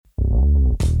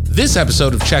This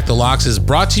episode of Check the Locks is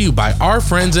brought to you by our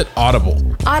friends at Audible.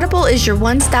 Audible is your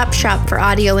one-stop shop for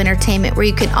audio entertainment where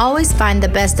you can always find the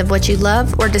best of what you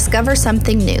love or discover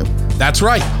something new. That's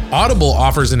right. Audible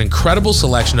offers an incredible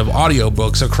selection of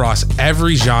audiobooks across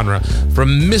every genre,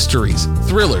 from mysteries,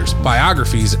 thrillers,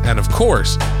 biographies, and of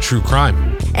course, true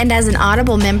crime. And as an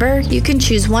Audible member, you can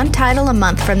choose one title a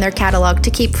month from their catalog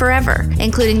to keep forever,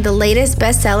 including the latest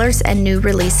bestsellers and new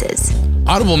releases.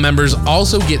 Audible members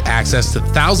also get access to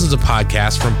thousands of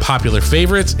podcasts from popular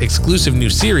favorites, exclusive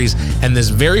new series, and this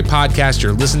very podcast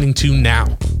you're listening to now.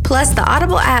 Plus, the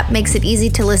Audible app makes it easy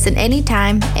to listen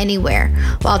anytime, anywhere.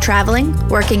 While traveling,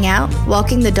 working out,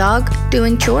 walking the dog,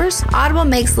 doing chores, Audible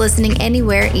makes listening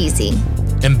anywhere easy.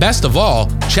 And best of all,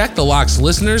 Check the Locks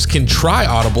listeners can try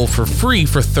Audible for free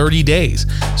for 30 days.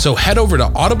 So head over to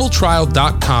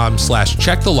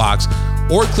audibletrial.com/checkthelocks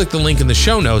or click the link in the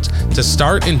show notes to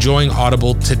start enjoying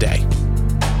Audible today.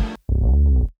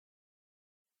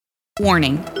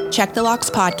 Warning, Check the Locks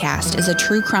podcast is a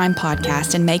true crime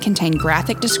podcast and may contain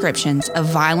graphic descriptions of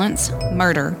violence,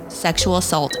 murder, sexual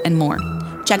assault, and more.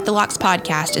 Check the Locks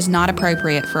podcast is not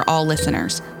appropriate for all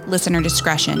listeners. Listener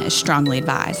discretion is strongly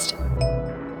advised.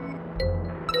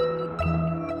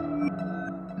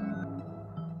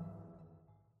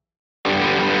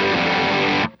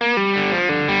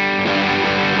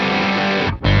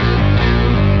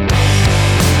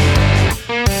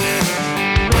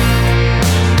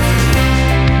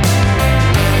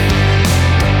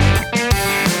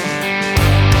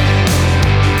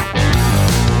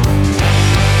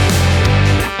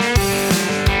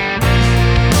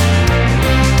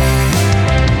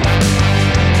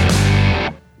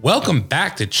 Welcome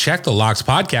back to Check the Locks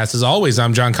podcast. As always,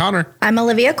 I'm John Connor. I'm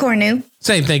Olivia Cornu.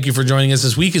 Saying thank you for joining us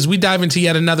this week as we dive into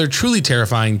yet another truly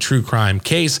terrifying true crime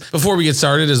case. Before we get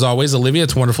started, as always, Olivia,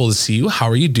 it's wonderful to see you. How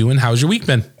are you doing? How's your week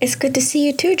been? It's good to see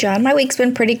you too, John. My week's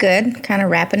been pretty good. Kind of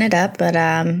wrapping it up, but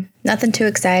nothing too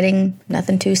exciting,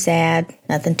 nothing too sad,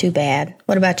 nothing too bad.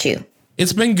 What about you?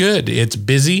 It's been good. It's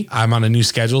busy. I'm on a new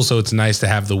schedule, so it's nice to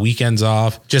have the weekends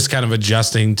off, just kind of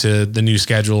adjusting to the new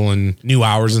schedule and new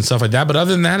hours and stuff like that. But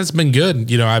other than that, it's been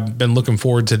good. You know, I've been looking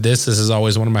forward to this. This is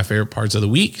always one of my favorite parts of the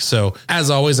week. So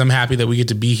as always, I'm happy that we get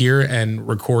to be here and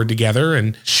record together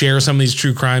and share some of these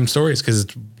true crime stories because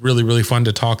it's really, really fun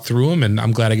to talk through them. And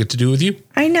I'm glad I get to do it with you.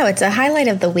 I know. It's a highlight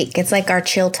of the week. It's like our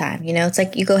chill time. You know, it's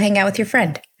like you go hang out with your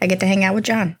friend. I get to hang out with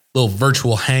John. Little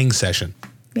virtual hang session.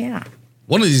 Yeah.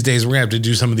 One of these days, we're going to have to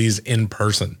do some of these in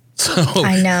person. So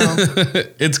I know.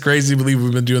 It's crazy to believe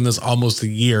we've been doing this almost a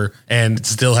year and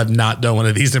still have not done one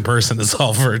of these in person. It's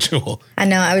all virtual. I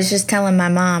know. I was just telling my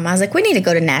mom, I was like, we need to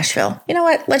go to Nashville. You know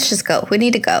what? Let's just go. We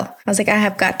need to go. I was like, I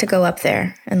have got to go up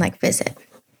there and like visit.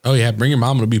 Oh, yeah. Bring your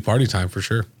mom. It'll be party time for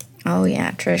sure. Oh,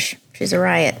 yeah. Trish. She's a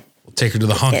riot. We'll take her to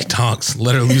the honky tonks.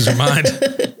 Let her lose her mind.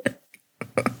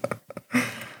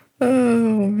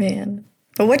 Oh, man.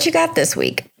 But what you got this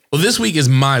week? Well, this week is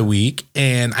my week,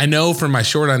 and I know from my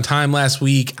short on time last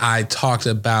week, I talked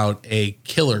about a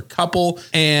killer couple,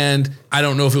 and I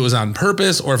don't know if it was on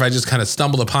purpose or if I just kind of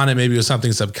stumbled upon it. Maybe it was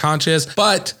something subconscious,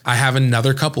 but I have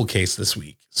another couple case this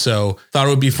week. So thought it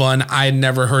would be fun. I had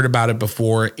never heard about it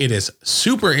before. It is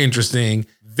super interesting,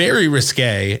 very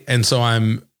risque, and so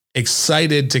I'm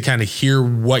excited to kind of hear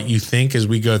what you think as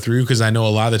we go through, because I know a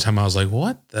lot of the time I was like,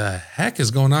 what the heck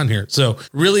is going on here? So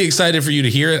really excited for you to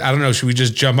hear it. I don't know. Should we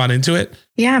just jump on into it?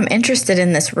 Yeah, I'm interested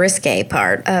in this risque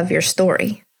part of your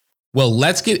story. Well,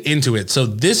 let's get into it. So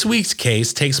this week's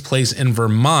case takes place in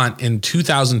Vermont in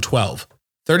 2012.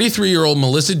 33-year-old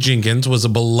Melissa Jenkins was a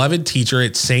beloved teacher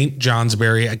at St.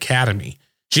 Johnsbury Academy.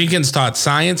 Jenkins taught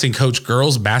science and coached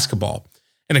girls basketball.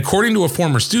 And according to a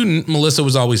former student, Melissa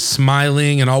was always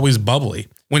smiling and always bubbly.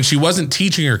 When she wasn't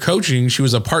teaching or coaching, she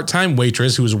was a part-time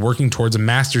waitress who was working towards a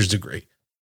master's degree.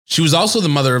 She was also the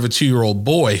mother of a 2-year-old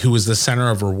boy who was the center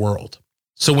of her world.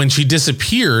 So when she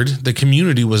disappeared, the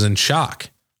community was in shock.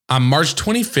 On March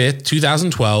 25th,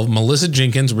 2012, Melissa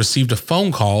Jenkins received a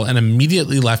phone call and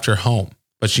immediately left her home,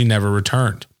 but she never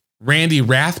returned. Randy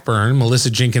Rathburn,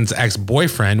 Melissa Jenkins'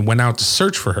 ex-boyfriend, went out to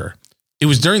search for her. It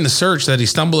was during the search that he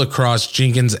stumbled across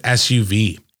Jenkins'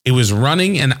 SUV. It was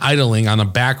running and idling on a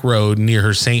back road near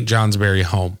her St. Johnsbury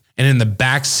home. And in the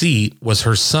back seat was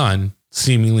her son,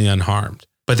 seemingly unharmed.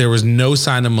 But there was no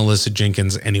sign of Melissa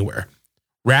Jenkins anywhere.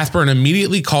 Rathburn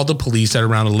immediately called the police at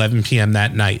around 11 p.m.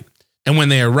 that night. And when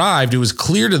they arrived, it was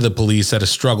clear to the police that a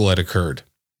struggle had occurred.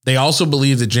 They also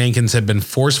believed that Jenkins had been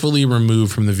forcefully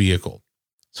removed from the vehicle.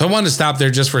 So I wanted to stop there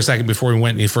just for a second before we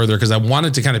went any further, because I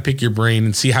wanted to kind of pick your brain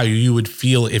and see how you would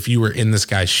feel if you were in this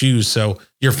guy's shoes. So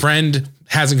your friend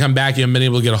hasn't come back. You haven't been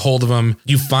able to get a hold of them.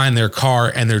 You find their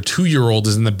car and their 2-year-old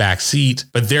is in the back seat,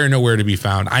 but they're nowhere to be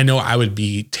found. I know I would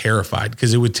be terrified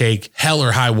because it would take hell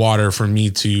or high water for me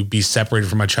to be separated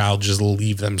from my child, just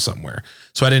leave them somewhere.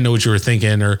 So I didn't know what you were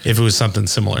thinking or if it was something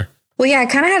similar. Well, yeah, I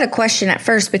kind of had a question at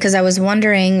first because I was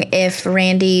wondering if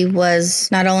Randy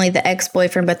was not only the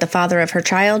ex-boyfriend, but the father of her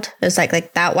child. It's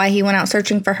like that why he went out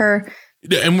searching for her.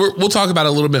 And we'll talk about it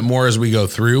a little bit more as we go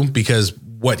through, because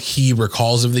what he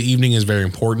recalls of the evening is very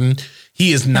important.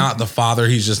 He is not the father.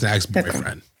 He's just an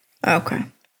ex-boyfriend. Okay.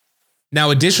 Now,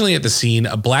 additionally, at the scene,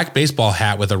 a black baseball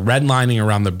hat with a red lining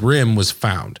around the brim was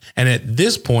found. And at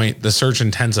this point, the search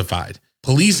intensified.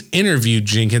 Police interviewed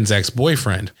Jenkins'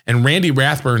 ex-boyfriend, and Randy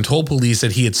Rathburn told police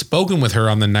that he had spoken with her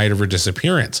on the night of her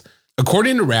disappearance.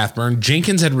 According to Rathburn,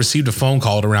 Jenkins had received a phone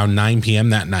call at around 9 p.m.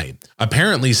 that night.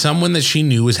 Apparently, someone that she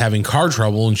knew was having car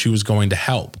trouble and she was going to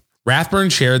help.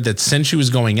 Rathburn shared that since she was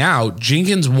going out,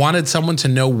 Jenkins wanted someone to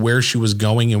know where she was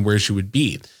going and where she would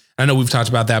be. I know we've talked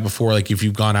about that before. Like if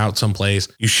you've gone out someplace,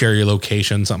 you share your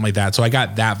location, something like that. So I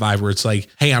got that vibe where it's like,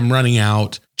 hey, I'm running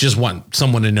out. Just want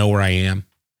someone to know where I am.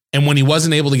 And when he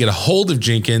wasn't able to get a hold of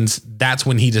Jenkins, that's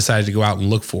when he decided to go out and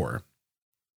look for her.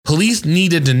 Police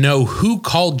needed to know who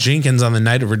called Jenkins on the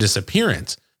night of her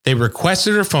disappearance. They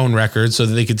requested her phone records so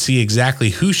that they could see exactly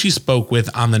who she spoke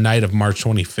with on the night of March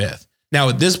 25th. Now,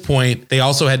 at this point, they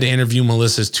also had to interview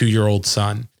Melissa's 2-year-old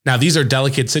son. Now, these are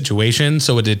delicate situations,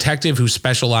 so a detective who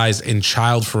specialized in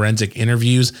child forensic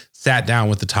interviews sat down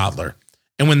with the toddler.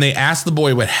 And when they asked the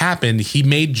boy what happened, he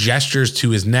made gestures to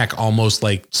his neck almost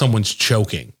like someone's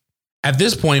choking. At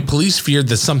this point, police feared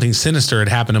that something sinister had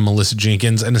happened to Melissa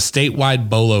Jenkins and a statewide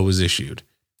BOLO was issued.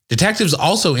 Detectives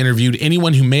also interviewed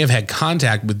anyone who may have had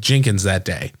contact with Jenkins that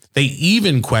day. They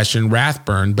even questioned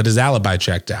Rathburn, but his alibi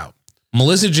checked out.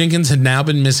 Melissa Jenkins had now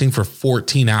been missing for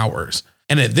 14 hours.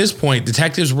 And at this point,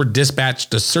 detectives were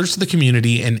dispatched to search the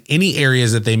community and any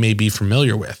areas that they may be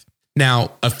familiar with.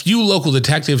 Now, a few local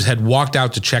detectives had walked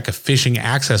out to check a fishing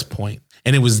access point,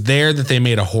 and it was there that they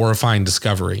made a horrifying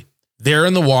discovery. There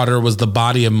in the water was the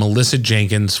body of Melissa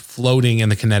Jenkins floating in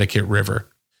the Connecticut River.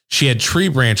 She had tree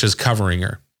branches covering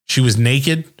her. She was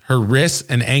naked, her wrists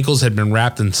and ankles had been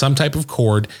wrapped in some type of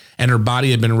cord, and her body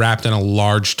had been wrapped in a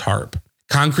large tarp.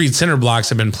 Concrete cinder blocks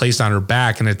had been placed on her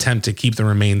back in an attempt to keep the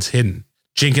remains hidden.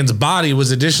 Jenkins' body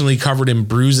was additionally covered in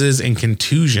bruises and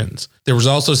contusions. There was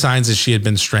also signs that she had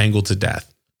been strangled to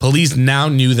death. Police now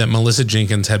knew that Melissa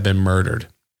Jenkins had been murdered.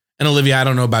 And Olivia, I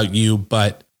don't know about you,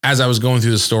 but as I was going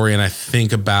through the story and I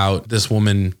think about this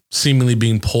woman seemingly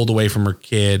being pulled away from her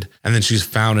kid, and then she's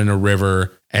found in a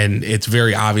river, and it's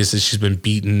very obvious that she's been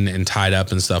beaten and tied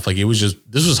up and stuff. Like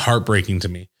this was heartbreaking to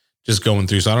me just going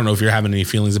through. So I don't know if you're having any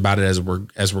feelings about it as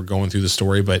we're going through the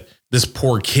story, but this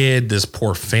poor kid, this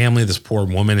poor family, this poor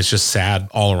woman, it's just sad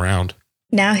all around.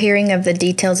 Now hearing of the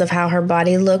details of how her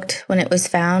body looked when it was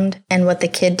found and what the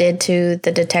kid did to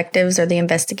the detectives or the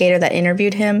investigator that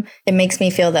interviewed him, it makes me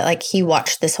feel that like he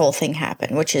watched this whole thing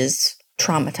happen, which is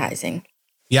traumatizing.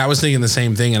 Yeah, I was thinking the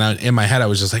same thing. And in my head, I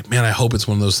was just like, man, I hope it's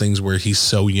one of those things where he's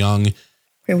so young.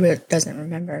 He doesn't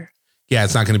remember. Yeah,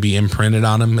 it's not going to be imprinted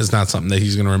on him. It's not something that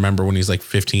he's going to remember when he's like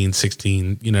 15,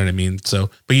 16, you know what I mean? So,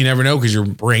 but you never know because your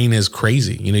brain is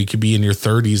crazy. You know, you could be in your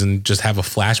 30s and just have a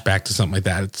flashback to something like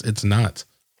that. It's nuts.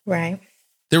 Right.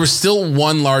 There was still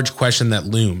one large question that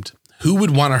loomed. Who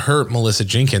would want to hurt Melissa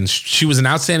Jenkins? She was an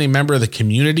outstanding member of the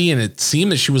community, and it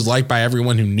seemed that she was liked by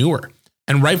everyone who knew her.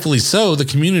 And rightfully so, the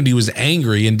community was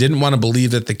angry and didn't want to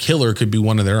believe that the killer could be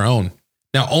one of their own.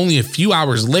 Now, only a few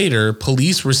hours later,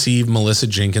 police received Melissa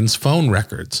Jenkins' phone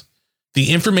records.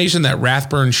 The information that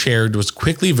Rathburn shared was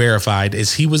quickly verified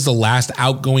as he was the last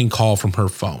outgoing call from her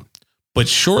phone. But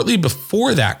shortly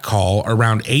before that call,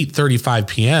 around 8:35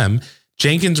 p.m.,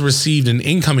 Jenkins received an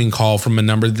incoming call from a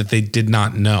number that they did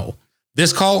not know.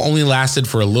 This call only lasted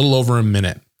for a little over a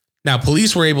minute. Now,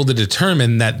 police were able to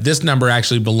determine that this number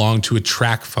actually belonged to a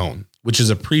track phone, which is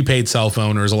a prepaid cell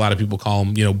phone, or as a lot of people call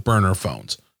them, burner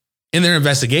phones. In their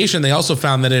investigation, they also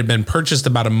found that it had been purchased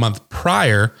about a month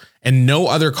prior and no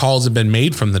other calls had been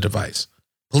made from the device.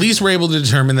 Police were able to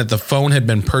determine that the phone had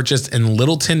been purchased in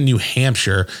Littleton, New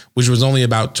Hampshire, which was only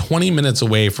about 20 minutes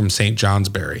away from St.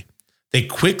 Johnsbury. They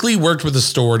quickly worked with the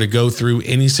store to go through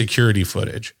any security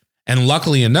footage. And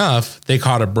luckily enough, they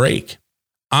caught a break.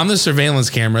 On the surveillance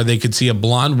camera, they could see a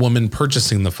blonde woman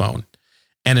purchasing the phone.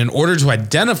 And in order to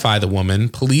identify the woman,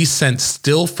 police sent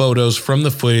still photos from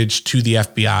the footage to the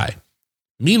FBI.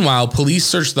 Meanwhile, police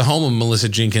searched the home of Melissa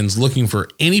Jenkins looking for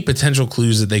any potential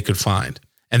clues that they could find.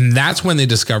 And that's when they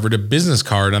discovered a business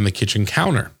card on the kitchen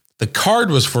counter. The card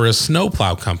was for a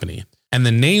snowplow company, and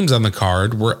the names on the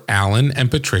card were Alan and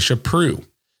Patricia Prue.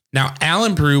 Now,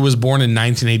 Alan Prue was born in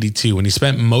 1982, and he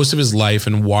spent most of his life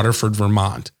in Waterford,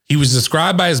 Vermont. He was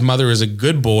described by his mother as a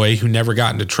good boy who never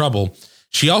got into trouble.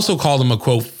 She also called him a,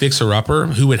 quote, fixer-upper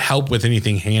who would help with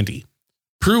anything handy.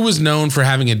 Prue was known for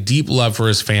having a deep love for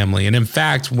his family, and in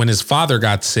fact, when his father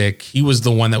got sick, he was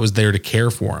the one that was there to care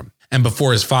for him. And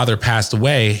before his father passed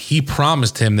away, he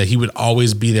promised him that he would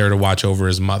always be there to watch over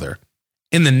his mother.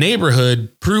 In the neighborhood,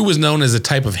 Prue was known as a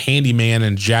type of handyman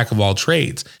and jack of all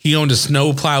trades. He owned a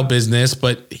snowplow business,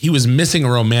 but he was missing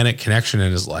a romantic connection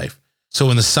in his life. So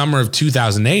in the summer of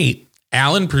 2008,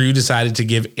 Alan Prue decided to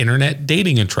give internet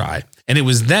dating a try. And it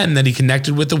was then that he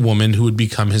connected with the woman who would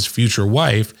become his future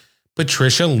wife,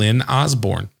 Patricia Lynn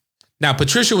Osborne. Now,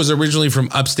 Patricia was originally from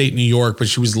upstate New York, but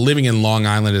she was living in Long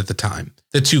Island at the time.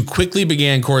 The two quickly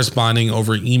began corresponding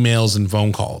over emails and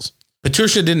phone calls.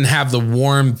 Patricia didn't have the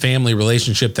warm family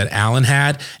relationship that Alan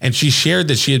had, and she shared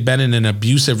that she had been in an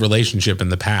abusive relationship in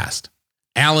the past.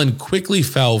 Alan quickly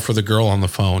fell for the girl on the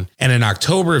phone, and in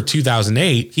October of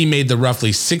 2008, he made the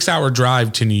roughly 6-hour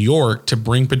drive to New York to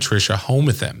bring Patricia home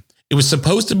with him. It was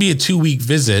supposed to be a 2-week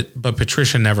visit, but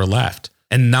Patricia never left,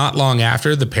 and not long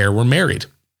after, the pair were married.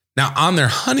 Now, on their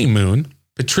honeymoon,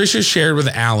 Patricia shared with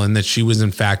Alan that she was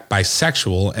in fact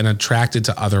bisexual and attracted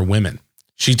to other women.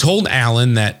 She told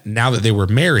Alan that now that they were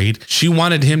married, she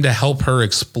wanted him to help her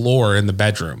explore in the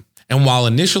bedroom. And while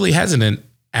initially hesitant,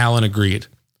 Alan agreed.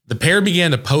 The pair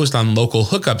began to post on local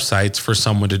hookup sites for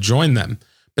someone to join them.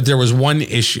 But there was one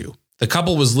issue. The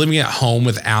couple was living at home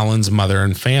with Alan's mother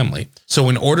and family. So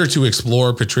in order to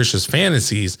explore Patricia's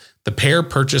fantasies, the pair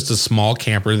purchased a small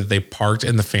camper that they parked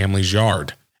in the family's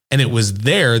yard. And it was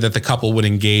there that the couple would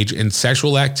engage in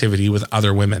sexual activity with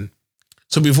other women.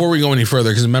 So before we go any further,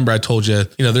 because remember I told you,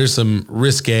 there's some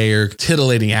risque or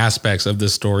titillating aspects of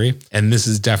this story, and this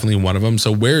is definitely one of them.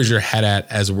 So where's your head at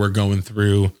as we're going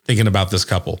through thinking about this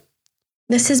couple?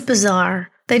 This is bizarre.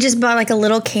 They just bought like a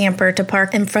little camper to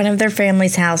park in front of their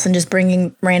family's house and just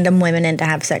bringing random women in to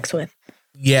have sex with.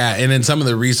 Yeah, and in some of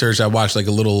the research, I watched like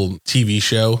a little TV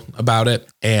show about it,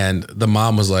 and the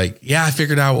mom was like, yeah, I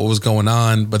figured out what was going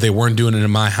on, but they weren't doing it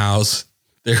in my house.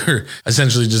 They're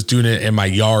essentially just doing it in my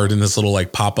yard in this little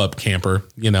like pop-up camper,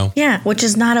 Yeah, which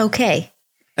is not okay.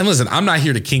 And listen, I'm not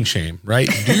here to kink shame, right?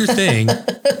 Do your thing.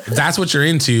 If that's what you're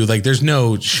into, like there's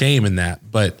no shame in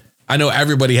that. But I know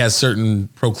everybody has certain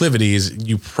proclivities.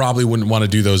 You probably wouldn't want to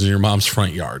do those in your mom's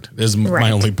front yard, is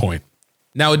my only point.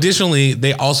 Now, additionally,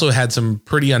 they also had some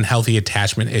pretty unhealthy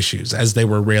attachment issues as they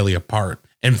were rarely apart.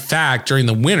 In fact, during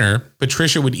the winter,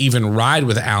 Patricia would even ride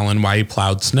with Alan while he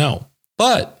plowed snow.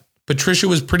 But Patricia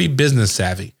was pretty business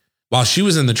savvy. While she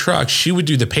was in the truck, she would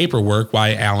do the paperwork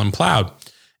while Alan plowed.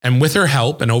 And with her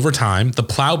help and over time, the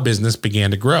plow business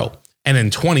began to grow. And in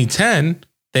 2010,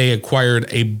 they acquired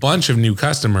a bunch of new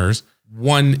customers,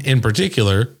 one in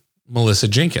particular, Melissa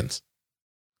Jenkins.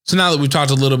 So now that we've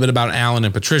talked a little bit about Alan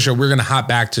and Patricia, we're going to hop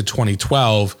back to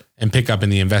 2012 and pick up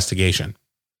in the investigation.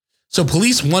 So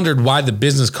police wondered why the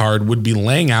business card would be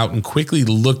laying out and quickly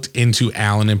looked into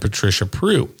Alan and Patricia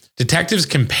Prue. Detectives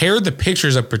compared the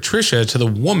pictures of Patricia to the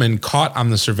woman caught on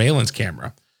the surveillance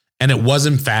camera, and it was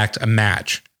in fact a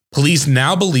match. Police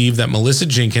now believe that Melissa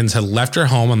Jenkins had left her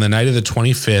home on the night of the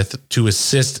 25th to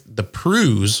assist the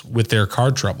Prues with their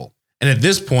car trouble. And at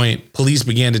this point, police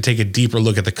began to take a deeper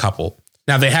look at the couple.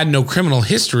 Now, they had no criminal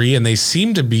history and they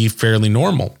seemed to be fairly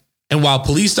normal. And while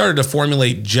police started to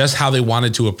formulate just how they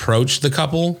wanted to approach the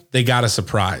couple, they got a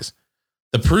surprise.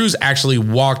 The Prues actually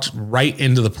walked right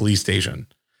into the police station.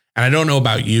 And I don't know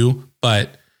about you,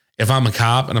 but if I'm a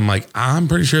cop and I'm like, I'm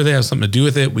pretty sure they have something to do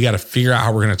with it, we got to figure out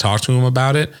how we're going to talk to them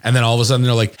about it. And then all of a sudden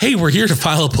they're like, hey, we're here to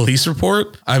file a police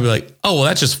report. I'd be like, oh, well,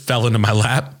 that just fell into my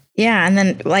lap. Yeah. And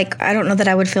then I don't know that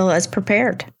I would feel as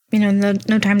prepared.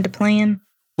 No time to plan.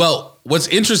 Well, what's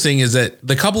interesting is that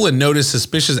the couple had noticed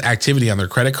suspicious activity on their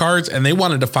credit cards and they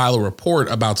wanted to file a report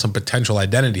about some potential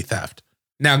identity theft.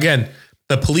 Now, again,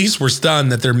 the police were stunned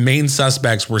that their main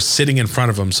suspects were sitting in front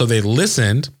of them, so they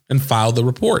listened and filed the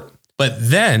report. But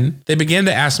then they began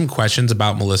to ask some questions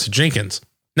about Melissa Jenkins.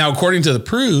 Now, according to the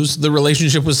Prues, the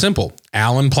relationship was simple.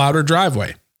 Alan plowed her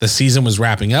driveway. The season was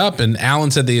wrapping up, and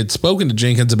Alan said they had spoken to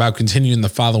Jenkins about continuing the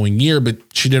following year, but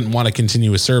she didn't want to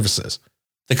continue with services.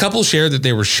 The couple shared that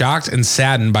they were shocked and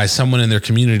saddened by someone in their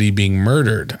community being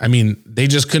murdered. I mean, they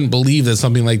just couldn't believe that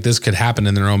something like this could happen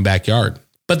in their own backyard.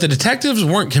 But the detectives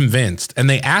weren't convinced, and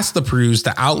they asked the Prues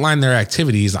to outline their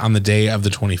activities on the day of the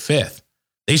 25th.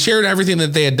 They shared everything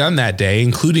that they had done that day,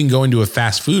 including going to a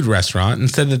fast food restaurant, and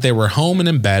said that they were home and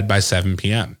in bed by 7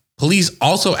 p.m. Police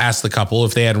also asked the couple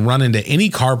if they had run into any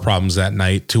car problems that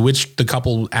night, to which the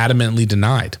couple adamantly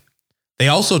denied. They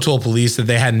also told police that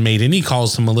they hadn't made any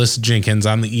calls to Melissa Jenkins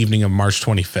on the evening of March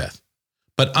 25th.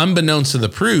 But unbeknownst to the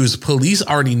Prews, police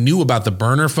already knew about the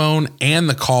burner phone and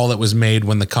the call that was made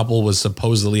when the couple was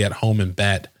supposedly at home in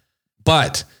bed.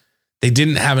 But they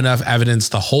didn't have enough evidence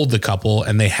to hold the couple,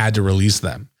 and they had to release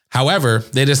them. However,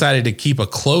 they decided to keep a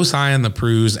close eye on the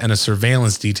Prews, and a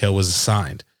surveillance detail was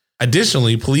assigned.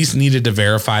 Additionally, police needed to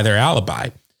verify their alibi.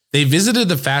 They visited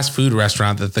the fast food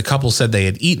restaurant that the couple said they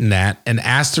had eaten at and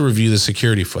asked to review the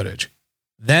security footage.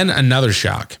 Then another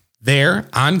shock. There,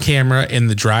 on camera in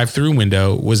the drive-through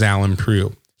window, was Alan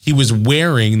Prew. He was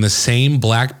wearing the same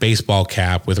black baseball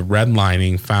cap with red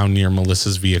lining found near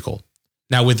Melissa's vehicle.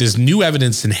 Now, with this new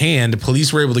evidence in hand,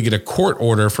 police were able to get a court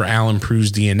order for Alan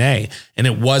Prew's DNA, and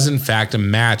it was in fact a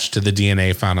match to the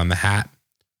DNA found on the hat.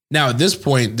 Now, at this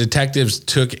point, detectives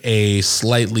took a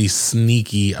slightly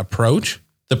sneaky approach.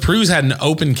 The Prews had an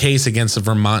open case against a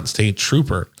Vermont state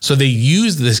trooper, so they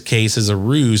used this case as a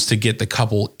ruse to get the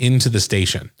couple into the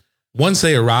station. Once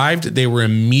they arrived, they were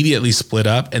immediately split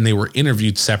up and they were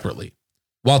interviewed separately.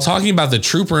 While talking about the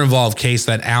trooper-involved case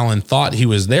that Alan thought he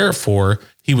was there for,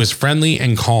 he was friendly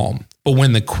and calm. But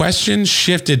when the question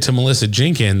shifted to Melissa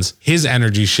Jenkins, his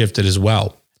energy shifted as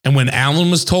well. And when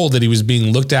Alan was told that he was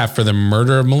being looked at for the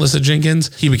murder of Melissa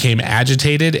Jenkins, he became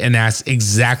agitated and asked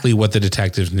exactly what the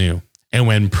detectives knew. And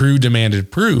when Prew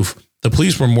demanded proof, the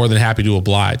police were more than happy to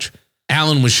oblige.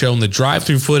 Alan was shown the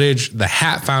drive-through footage, the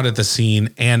hat found at the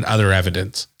scene, and other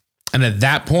evidence. And at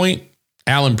that point,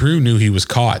 Alan Prew knew he was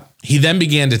caught. He then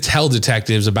began to tell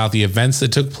detectives about the events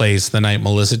that took place the night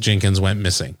Melissa Jenkins went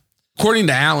missing. According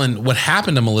to Alan, what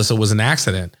happened to Melissa was an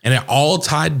accident, and it all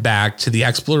tied back to the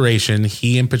exploration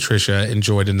he and Patricia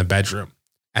enjoyed in the bedroom.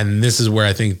 And this is where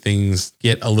I think things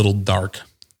get a little dark.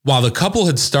 While the couple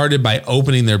had started by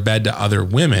opening their bed to other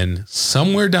women,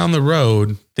 somewhere down the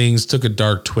road, things took a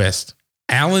dark twist.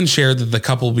 Alan shared that the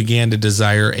couple began to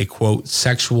desire a, quote,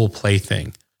 sexual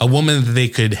plaything, a woman that they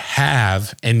could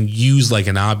have and use like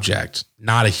an object,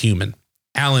 not a human.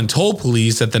 Alan told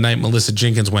police that the night Melissa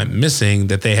Jenkins went missing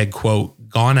that they had, quote,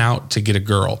 gone out to get a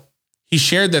girl. He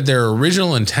shared that their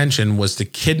original intention was to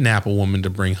kidnap a woman to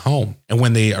bring home. And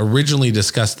when they originally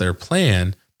discussed their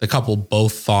plan, the couple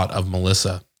both thought of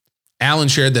Melissa. Alan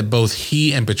shared that both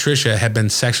he and Patricia had been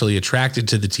sexually attracted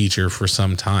to the teacher for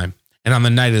some time. And on the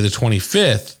night of the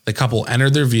 25th, the couple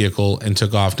entered their vehicle and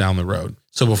took off down the road.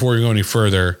 So before we go any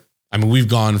further, I mean, we've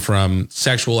gone from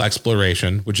sexual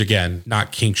exploration, which again,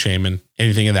 not kink shaming,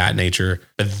 anything of that nature,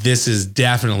 but this is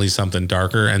definitely something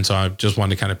darker. And so I just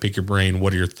wanted to kind of pick your brain.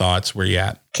 What are your thoughts? Where you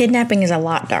at? Kidnapping is a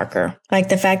lot darker. Like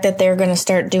the fact that they're going to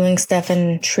start doing stuff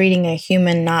and treating a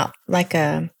human not like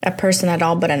a person at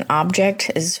all, but an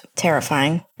object is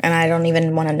terrifying. And I don't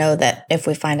even want to know that if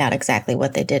we find out exactly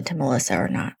what they did to Melissa or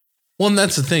not. Well, and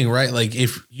that's the thing, right? Like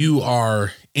if you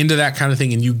are into that kind of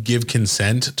thing and you give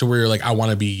consent to where you're like, I want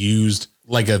to be used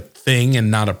like a thing and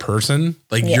not a person,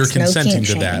 like yes, you're consenting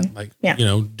to that, like, yeah. You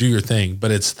know, do your thing. But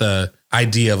it's the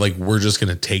idea of like, we're just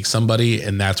going to take somebody.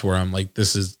 And that's where I'm like,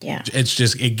 this is, it's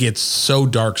just, it gets so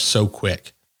dark so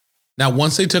quick. Now,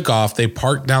 once they took off, they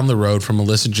parked down the road from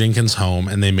Melissa Jenkins' home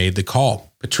and they made the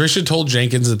call. Patricia told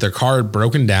Jenkins that their car had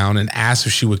broken down and asked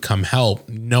if she would come help,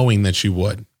 knowing that she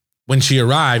would. When she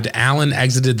arrived, Alan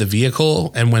exited the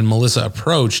vehicle, and when Melissa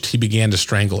approached, he began to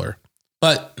strangle her.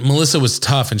 But Melissa was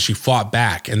tough and she fought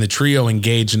back, and the trio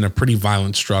engaged in a pretty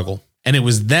violent struggle. And it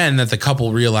was then that the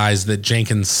couple realized that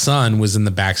Jenkins' son was in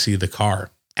the backseat of the car.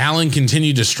 Alan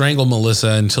continued to strangle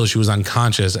Melissa until she was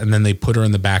unconscious, and then they put her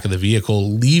in the back of the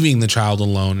vehicle, leaving the child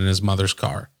alone in his mother's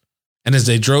car. And as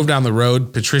they drove down the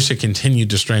road, Patricia continued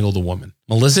to strangle the woman.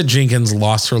 Melissa Jenkins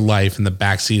lost her life in the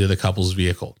backseat of the couple's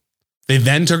vehicle. They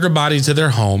then took her body to their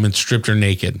home and stripped her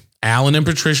naked. Alan and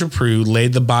Patricia Prew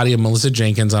laid the body of Melissa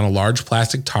Jenkins on a large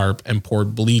plastic tarp and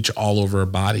poured bleach all over her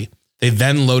body. They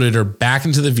then loaded her back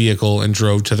into the vehicle and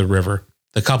drove to the river.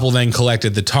 The couple then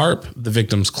collected the tarp, the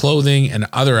victim's clothing, and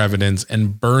other evidence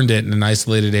and burned it in an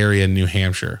isolated area in New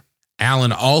Hampshire.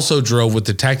 Alan also drove with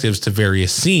detectives to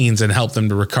various scenes and helped them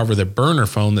to recover the burner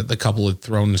phone that the couple had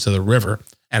thrown into the river.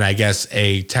 And I guess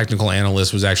a technical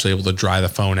analyst was actually able to dry the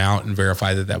phone out and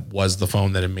verify that that was the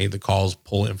phone that had made the calls,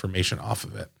 pull information off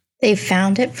of it. They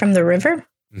found it from the river?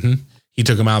 Mm-hmm. He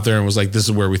took them out there and was like, this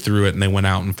is where we threw it. And they went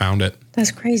out and found it.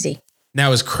 That's crazy.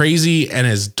 Now, as crazy and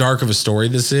as dark of a story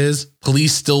this is,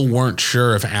 police still weren't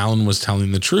sure if Alan was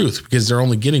telling the truth because they're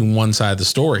only getting one side of the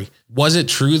story. Was it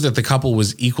true that the couple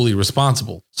was equally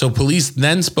responsible? So police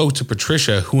then spoke to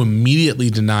Patricia, who immediately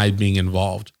denied being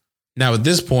involved. Now, at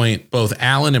this point, both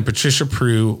Alan and Patricia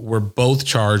Prue were both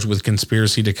charged with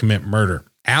conspiracy to commit murder.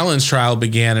 Alan's trial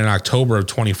began in October of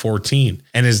 2014,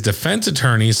 and his defense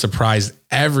attorney surprised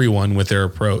everyone with their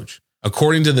approach.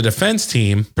 According to the defense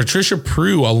team, Patricia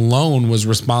Prue alone was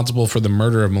responsible for the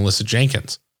murder of Melissa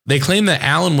Jenkins. They claimed that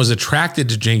Alan was attracted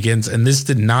to Jenkins, and this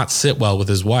did not sit well with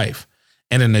his wife.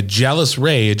 And in a jealous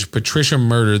rage, Patricia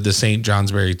murdered the St.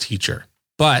 Johnsbury teacher.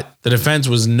 But the defense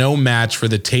was no match for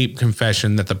the taped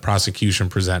confession that the prosecution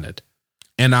presented.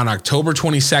 And on October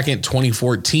 22nd,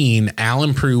 2014,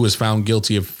 Alan Prue was found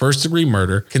guilty of first-degree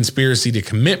murder, conspiracy to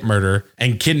commit murder,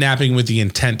 and kidnapping with the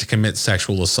intent to commit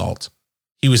sexual assault.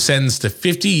 He was sentenced to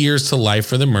 50 years to life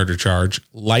for the murder charge,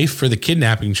 life for the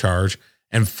kidnapping charge,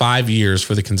 and 5 years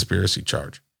for the conspiracy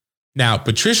charge. Now,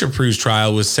 Patricia Prue's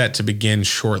trial was set to begin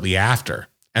shortly after,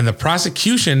 and the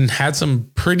prosecution had some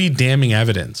pretty damning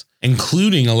evidence,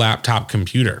 including a laptop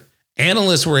computer.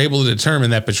 Analysts were able to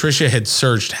determine that Patricia had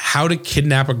searched how to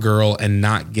kidnap a girl and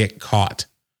not get caught.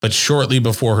 But shortly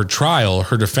before her trial,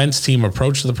 her defense team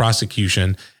approached the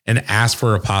prosecution and asked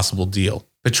for a possible deal.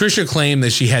 Patricia claimed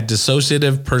that she had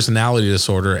dissociative personality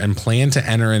disorder and planned to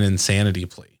enter an insanity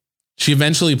plea. She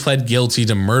eventually pled guilty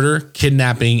to murder,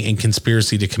 kidnapping, and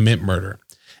conspiracy to commit murder.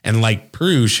 And like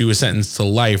Prue, she was sentenced to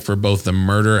life for both the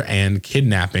murder and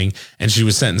kidnapping, and she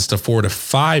was sentenced to 4 to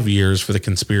 5 years for the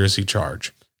conspiracy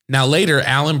charge. Now later,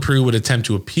 Alan Prue would attempt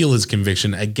to appeal his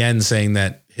conviction, again saying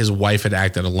that his wife had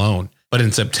acted alone. But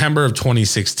in September of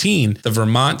 2016, the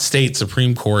Vermont State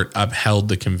Supreme Court upheld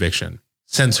the conviction.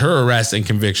 Since her arrest and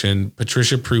conviction,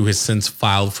 Patricia Prue has since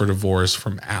filed for divorce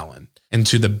from Alan. And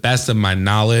to the best of my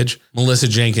knowledge, Melissa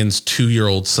Jenkins'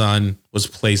 2-year-old son was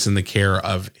placed in the care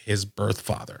of his birth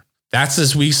father. That's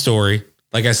this week's story.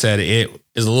 Like I said, it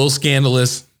is a little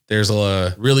scandalous. There's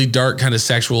a really dark kind of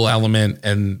sexual element,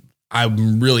 and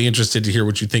I'm really interested to hear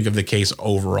what you think of the case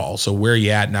overall. So where are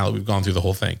you at now that we've gone through the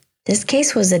whole thing? This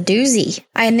case was a doozy.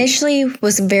 I initially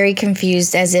was very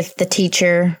confused as if the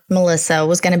teacher, Melissa,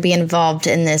 was going to be involved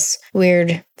in this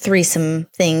weird threesome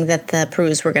thing that the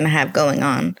Prues were going to have going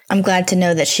on. I'm glad to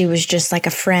know that she was just like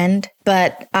a friend,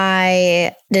 but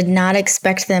I did not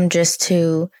expect them just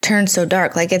to turn so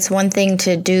dark. Like, it's one thing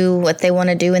to do what they want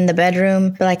to do in the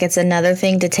bedroom, but like it's another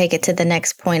thing to take it to the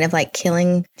next point of like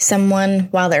killing someone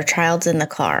while their child's in the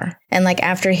car. And like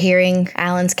after hearing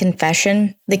Alan's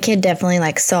confession, the kid definitely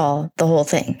like saw the whole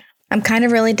thing. I'm kind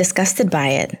of really disgusted by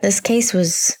it. This case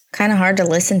was kind of hard to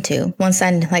listen to. Once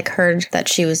I like heard that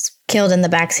she was killed in the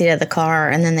backseat of the car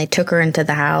and then they took her into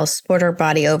the house, poured her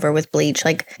body over with bleach.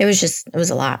 Like it was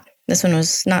a lot. This one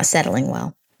was not settling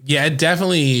well. Yeah, it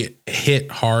definitely hit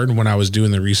hard when I was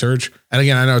doing the research. And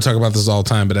again, I know I talk about this all the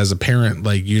time, but as a parent,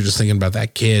 like you're just thinking about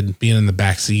that kid being in the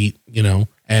backseat, you know,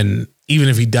 and even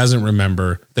if he doesn't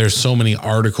remember, there's so many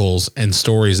articles and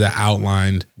stories that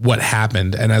outlined what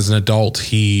happened. And as an adult,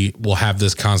 he will have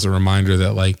this constant reminder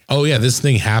that like, oh yeah, this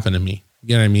thing happened to me.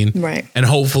 You know what I mean? Right. And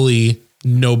hopefully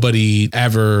nobody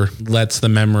ever lets the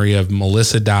memory of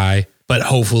Melissa die. But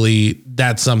hopefully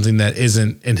that's something that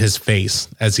isn't in his face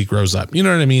as he grows up. You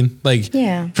know what I mean? Like,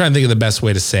 yeah. I'm trying to think of the best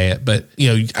way to say it. But, you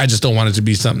know, I just don't want it to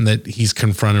be something that he's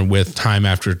confronted with time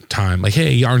after time. Like,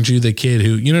 hey, aren't you the kid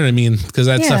who, you know what I mean? Because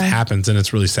that stuff happens and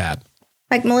it's really sad.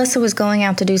 Like Melissa was going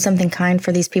out to do something kind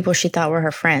for these people she thought were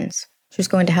her friends. She was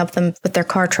going to help them with their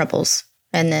car troubles.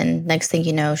 And then next thing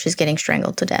you know, she's getting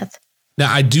strangled to death.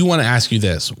 Now, I do want to ask you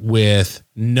this. With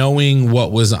knowing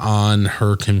what was on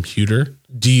her computer,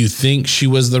 do you think she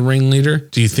was the ringleader?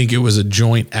 Do you think it was a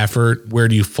joint effort? Where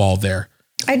do you fall there?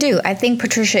 I do. I think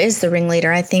Patricia is the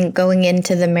ringleader. I think going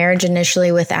into the marriage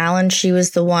initially with Alan, she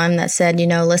was the one that said, you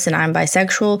know, listen, I'm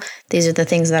bisexual. These are the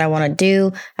things that I want to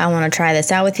do. I want to try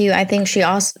this out with you. I think she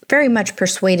also very much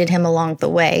persuaded him along the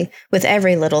way with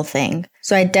every little thing.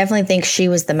 So I definitely think she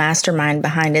was the mastermind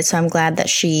behind it. So I'm glad that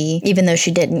she, even though she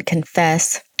didn't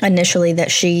confess initially, that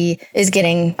she is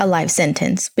getting a life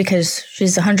sentence because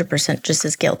she's 100% just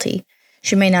as guilty.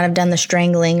 She may not have done the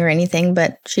strangling or anything,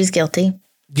 but she's guilty.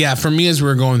 Yeah, for me, as we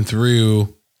were going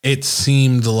through, it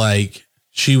seemed like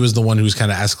she was the one who was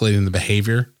kind of escalating the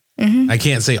behavior. Mm-hmm. I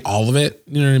can't say all of it,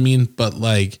 you know what I mean? But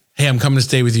like, hey, I'm coming to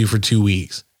stay with you for 2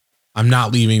 weeks. I'm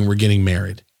not leaving. We're getting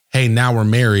married. Hey, now we're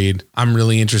married. I'm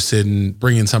really interested in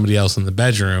bringing somebody else in the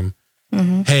bedroom.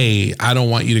 Mm-hmm. Hey, I don't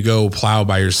want you to go plow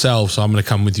by yourself, so I'm going to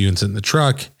come with you and sit in the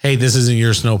truck. Hey, this isn't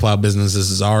your snowplow business. This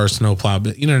is our snowplow.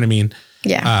 You know what I mean?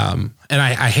 Yeah. And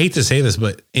I hate to say this,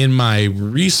 but in my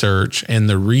research and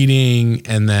the reading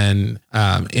and then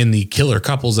in the killer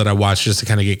couples that I watched just to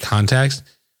kind of get context,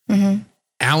 mm-hmm.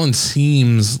 Alan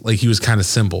seems like he was kind of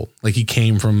simple. Like he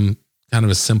came from kind of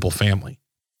a simple family.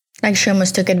 Like she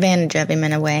almost took advantage of him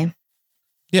in a way.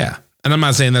 Yeah. And I'm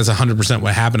not saying that's 100%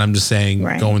 what happened. I'm just saying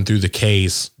going through the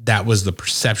case, that was the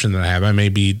perception that I have. I may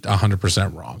be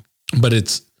 100% wrong, but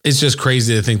it's just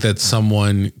crazy to think that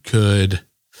someone could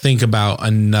think about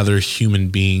another human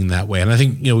being that way. And I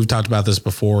think, we've talked about this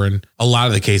before in a lot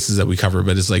of the cases that we cover,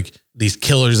 but it's like these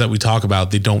killers that we talk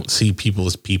about, they don't see people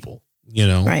as people,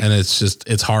 and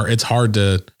it's hard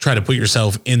to try to put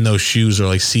yourself in those shoes or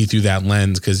like see through that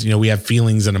lens. Cause we have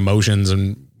feelings and emotions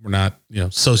and we're not,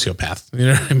 sociopaths, you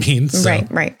know what I mean? So,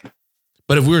 right.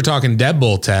 But if we were talking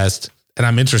deadbolt test and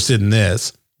I'm interested in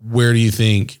this, where do you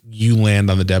think you land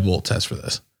on the deadbolt test for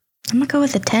this? I'm gonna go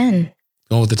with a 10.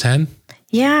 Going with the 10?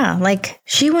 Yeah, like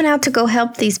she went out to go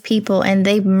help these people and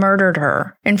they murdered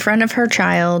her in front of her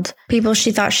child, people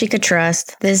she thought she could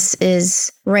trust. This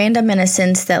is random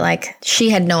innocence that like she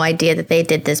had no idea that they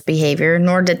did this behavior,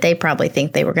 nor did they probably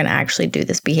think they were going to actually do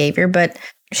this behavior. But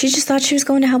she just thought she was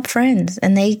going to help friends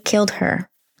and they killed her.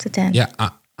 It's a 10. Yeah,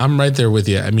 I'm right there with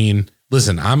you. I mean,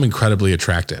 listen, I'm incredibly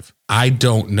attractive. I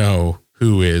don't know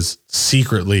who is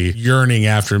secretly yearning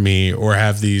after me or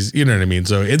have these, you know what I mean?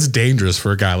 So it's dangerous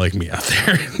for a guy like me out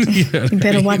there. You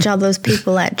better watch all those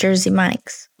people at Jersey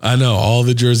Mike's. I know all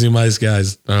the Jersey Mike's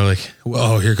guys are like,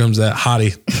 whoa, here comes that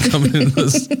hottie coming in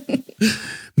this.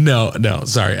 No,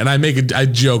 sorry. And I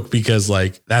joke because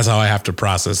like, that's how I have to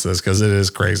process this because it is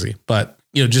crazy. But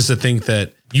just to think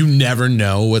that you never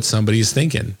know what somebody's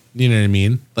thinking. You know what I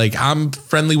mean? Like I'm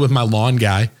friendly with my lawn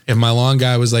guy. If my lawn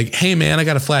guy was like, hey man, I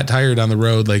got a flat tire down the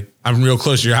road. Like I'm real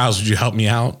close to your house. Would you help me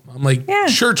out? I'm like, yeah,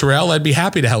 sure, Terrell, I'd be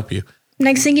happy to help you.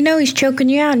 Next thing you know, he's choking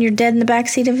you out and you're dead in the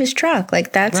backseat of his truck.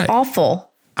 Like that's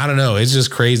awful. I don't know. It's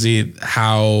just crazy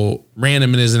how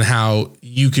random it is and how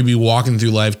you could be walking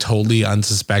through life totally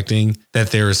unsuspecting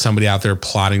that there is somebody out there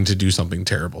plotting to do something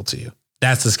terrible to you.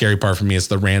 That's the scary part for me. It's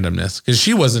the randomness. Because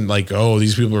she wasn't like, oh,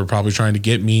 these people are probably trying to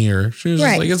get me. Or she was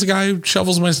just like, it's a guy who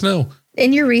shovels my snow.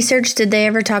 In your research, did they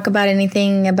ever talk about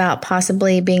anything about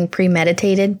possibly being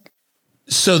premeditated?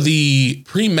 So the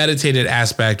premeditated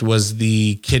aspect was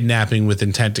the kidnapping with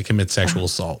intent to commit sexual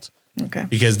assault. Okay.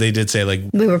 Because they did say like,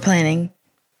 we were planning.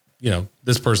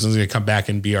 This person's going to come back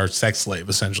and be our sex slave,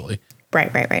 essentially.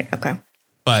 Right. Okay.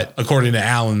 But according to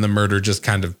Alan, the murder just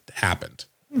kind of happened.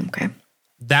 Okay.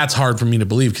 That's hard for me to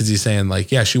believe because he's saying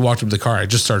like, yeah, she walked up to the car. I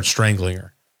just started strangling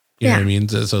her. You know what I mean?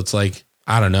 So it's like,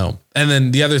 I don't know. And then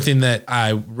the other thing that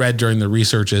I read during the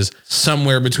research is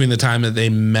somewhere between the time that they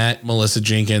met Melissa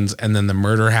Jenkins and then the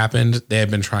murder happened, they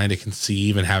had been trying to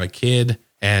conceive and have a kid.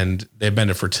 And they've been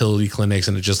to fertility clinics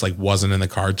and it just like wasn't in the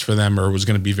cards for them or it was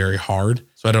going to be very hard.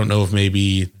 So I don't know if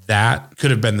maybe that could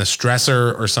have been the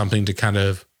stressor or something to kind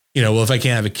of, well, if I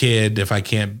can't have a kid, if I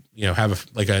can't, have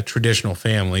a traditional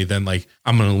family, then like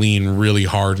I'm going to lean really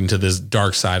hard into this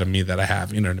dark side of me that I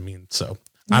have. You know what I mean? So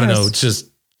I don't know. It's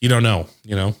just, you don't know,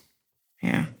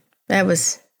 Yeah,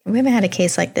 we haven't had a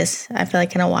case like this, I feel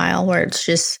like in a while where it's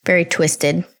just very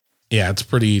twisted. Yeah, it's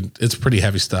pretty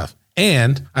heavy stuff.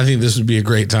 And I think this would be a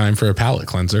great time for a palate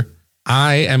cleanser.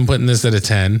 I am putting this at a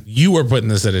 10. You are putting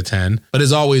this at a 10. But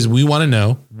as always, we want to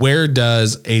know, where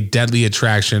does a deadly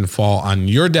attraction fall on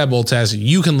your deadbolt test?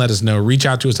 You can let us know. Reach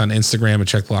out to us on Instagram at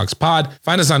Check the Locks Pod.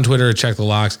 Find us on Twitter at Check the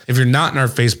Locks. If you're not in our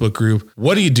Facebook group,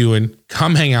 what are you doing?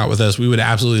 Come hang out with us. We would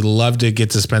absolutely love to get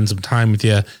to spend some time with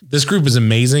you. This group is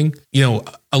amazing.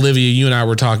 Olivia, you and I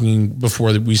were talking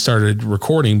before we started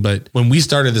recording, but when we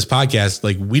started this podcast,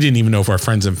 like we didn't even know if our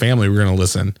friends and family were going to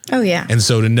listen. Oh yeah. And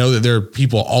so to know that there are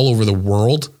people all over the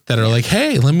world that are like,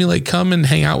 hey, let me like come and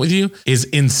hang out with you is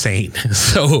insane.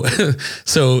 So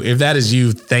if that is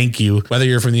you, thank you. Whether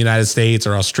you're from the United States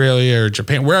or Australia or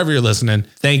Japan, wherever you're listening,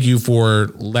 thank you for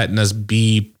letting us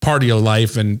be part of your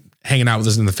life and hanging out with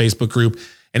us in the Facebook group.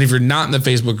 And if you're not in the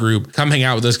Facebook group, come hang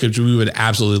out with us because we would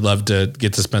absolutely love to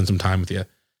get to spend some time with you.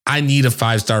 I need a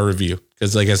 5-star review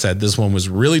because like I said, this one was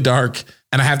really dark.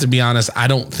 And I have to be honest, I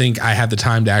don't think I had the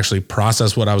time to actually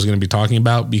process what I was going to be talking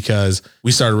about because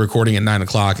we started recording at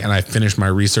 9:00 and I finished my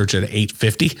research at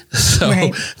 8:50. So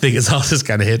I think it's all just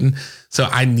kind of hidden. So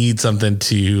I need something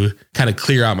to kind of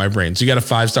clear out my brain. So you got a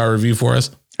 5-star review for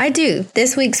us? I do.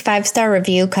 This week's 5-star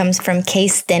review comes from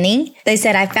Case Stenny. They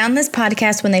said, I found this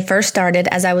podcast when they first started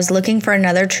as I was looking for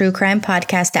another true crime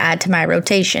podcast to add to my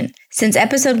rotation. Since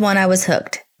episode 1, I was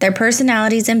hooked. Their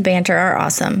personalities and banter are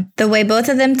awesome. The way both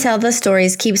of them tell the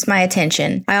stories keeps my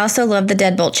attention. I also love the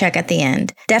deadbolt check at the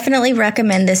end. Definitely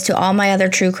recommend this to all my other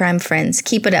true crime friends.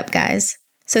 Keep it up, guys.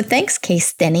 So thanks,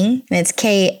 Case Stenny. And it's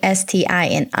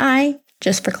Kstini,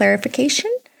 just for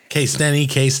clarification. K-Stenny,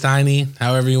 K-Steiny,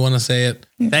 however you want to say it.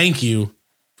 Thank you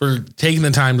for taking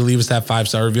the time to leave us that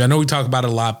 5-star review. I know we talk about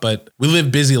it a lot, but we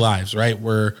live busy lives, right?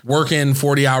 We're working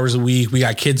 40 hours a week. We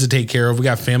got kids to take care of. We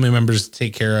got family members to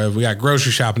take care of. We got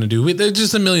grocery shopping to do. There's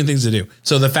just a million things to do.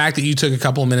 So the fact that you took a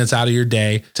couple of minutes out of your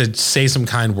day to say some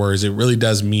kind words, it really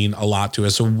does mean a lot to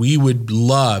us. So we would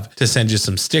love to send you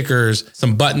some stickers,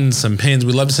 some buttons, some pins.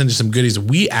 We'd love to send you some goodies.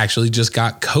 We actually just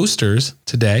got coasters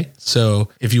today. So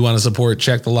if you want to support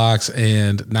Check the Locks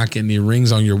and not get any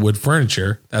rings on your wood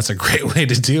furniture, that's a great way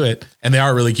to do it. And they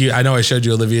are really cute. I know I showed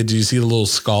you, Olivia. Did you see the little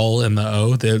skull and the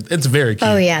O? It's very cute.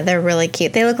 Oh, yeah. They're really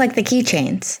cute. They look like the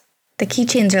keychains. The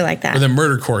keychains are like that. Or the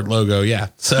Murder Court logo. Yeah.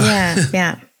 So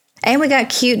Yeah. And we got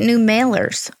cute new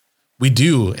mailers. We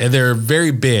do. And they're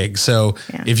very big. So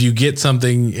if you get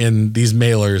something in these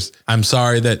mailers, I'm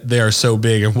sorry that they are so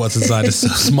big and what's inside is so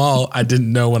small. I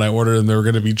didn't know when I ordered them they were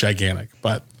going to be gigantic.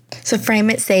 But so frame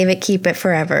it, save it, keep it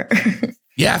forever.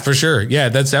 Yeah, for sure. Yeah,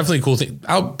 that's definitely a cool thing.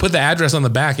 I'll put the address on the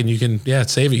back and you can,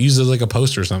 save it. Use it as like a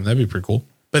poster or something. That'd be pretty cool.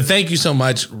 But thank you so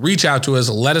much. Reach out to us.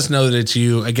 Let us know that it's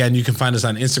you. Again, you can find us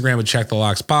on Instagram at Check the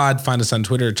Locks Pod. Find us on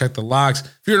Twitter at Check the Locks.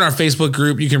 If you're in our Facebook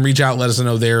group, you can reach out. Let us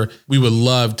know there. We would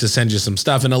love to send you some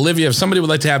stuff. And Olivia, if somebody would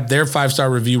like to have their 5-star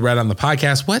review read on the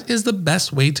podcast, what is the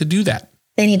best way to do that?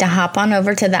 They need to hop on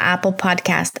over to the Apple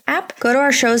Podcast app, go to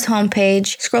our show's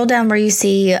homepage, scroll down where you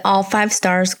see all 5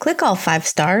 stars, click all 5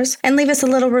 stars, and leave us a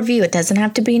little review. It doesn't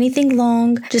have to be anything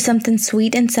long, just something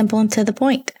sweet and simple and to the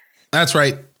point. That's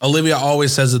right. Olivia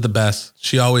always says it the best.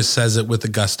 She always says it with the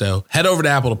gusto. Head over to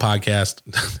Apple to Podcast.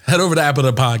 Head over to Apple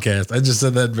to Podcast. I just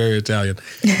said that very Italian.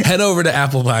 Head over to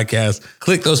Apple Podcast.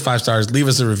 Click those 5 stars. Leave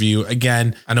us a review.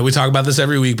 Again, I know we talk about this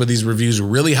every week, but these reviews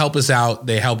really help us out.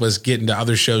 They help us get into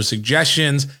other show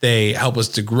suggestions. They help us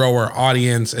to grow our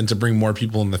audience and to bring more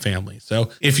people in the family.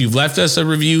 So if you've left us a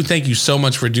review, thank you so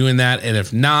much for doing that. And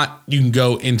if not, you can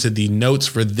go into the notes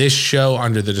for this show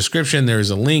under the description. There is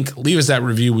a link. Leave us that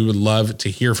review. We would love to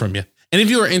hear from you. And if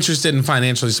you are interested in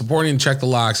financially supporting Check the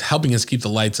Locks, helping us keep the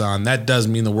lights on, that does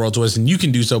mean the world to us. And you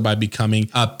can do so by becoming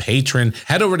a patron.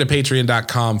 Head over to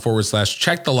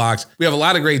patreon.com/Check the Locks. We have a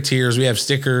lot of great tiers. We have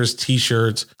stickers,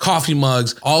 t-shirts, coffee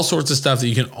mugs, all sorts of stuff that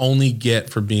you can only get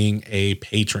for being a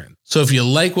patron. So if you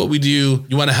like what we do,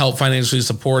 you want to help financially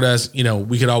support us,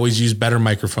 we could always use better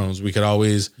microphones. We could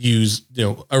always use,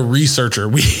 a researcher.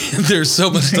 There's so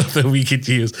much stuff that we could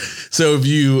use. So if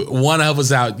you want to help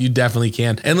us out, you definitely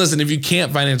can. And listen, if you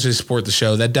can't financially support the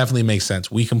show, that definitely makes sense.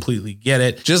 We completely get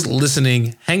it. Just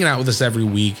listening, hanging out with us every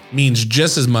week means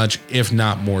just as much, if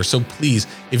not more. So please,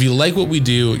 if you like what we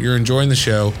do, you're enjoying the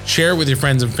show, share it with your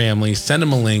friends and family, send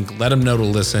them a link, let them know to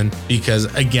listen, because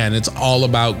again, it's all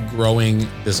about growing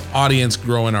this audience,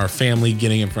 growing our family,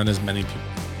 getting in front of as many people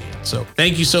as we can. So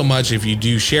thank you so much. If you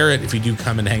do share it, if you do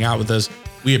come and hang out with us,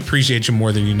 we appreciate you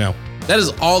more than you know. That is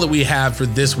all that we have for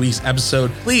this week's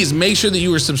episode. Please make sure that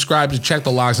you are subscribed to Check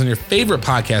the Locks on your favorite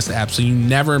podcast app so you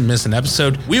never miss an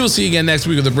episode. We will see you again next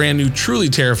week with a brand new, truly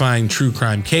terrifying true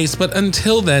crime case. But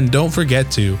until then, don't forget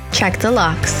to Check the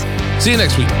Locks. See you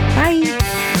next week. Bye.